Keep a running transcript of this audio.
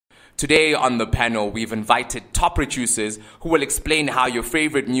Today on the panel, we've invited top producers who will explain how your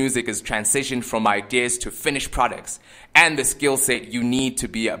favorite music is transitioned from ideas to finished products and the skill set you need to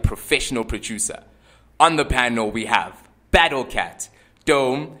be a professional producer. On the panel, we have Battlekat,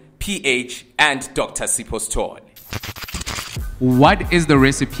 Dome, PH, and Dr. Sipostol. What is the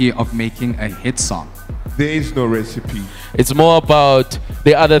recipe of making a hit song? There is no recipe. It's more about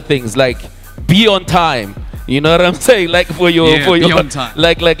the other things, like be on time. You know what I'm saying? Like for your on time.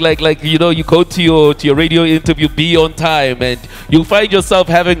 like you know, you go to your radio interview, be on time, and you find yourself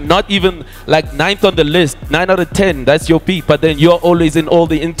having not even like 9th on the list, 9 out of 10. That's your beat, but then you're always in all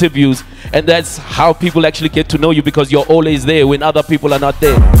the interviews, and that's how people actually get to know you, because you're always there when other people are not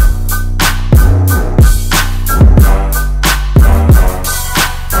there.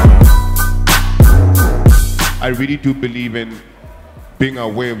 I really do believe in being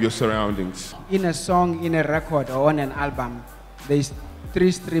aware of your surroundings. In a song, in a record, or on an album, there's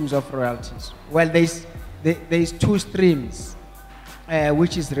 3 streams of royalties. Well, there's 2 streams,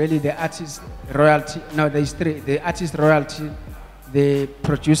 which is really the artist royalty. No, there's 3: the artist royalty, the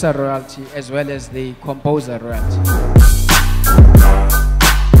producer royalty, as well as the composer royalty.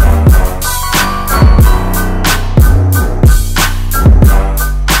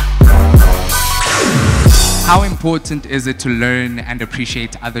 How important is it to learn and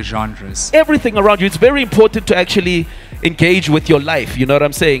appreciate other genres? Everything around you. It's very important to actually engage with your life. You know what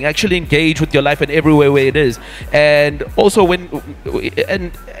I'm saying? Actually engage with your life in everywhere where it is. And also when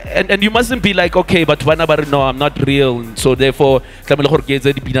and you mustn't be like, okay, but no, I'm not real, so therefore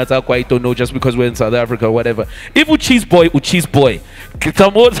no, just because we're in South Africa or whatever. If you cheese boy. You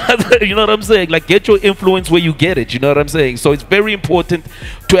know what I'm saying? Like, get your influence where you get it. You know what I'm saying? So it's very important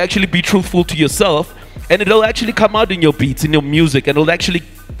to actually be truthful to yourself. And it'll actually come out in your beats, in your music, and it'll actually,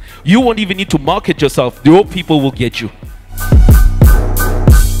 you won't even need to market yourself. Your people will get you.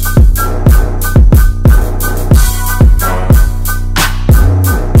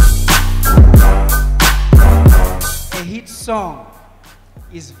 A hit song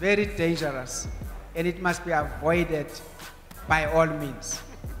is very dangerous, and it must be avoided by all means.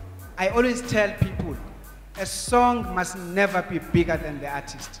 I always tell people, a song must never be bigger than the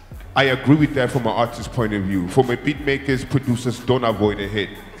artist. I agree with that from an artist's point of view. From a beatmakers, producers, don't avoid a hit.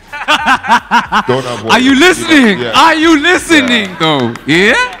 Don't avoid Are you it. listening? Yeah. Are you listening though?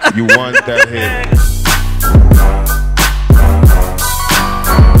 Yeah? You want that hit.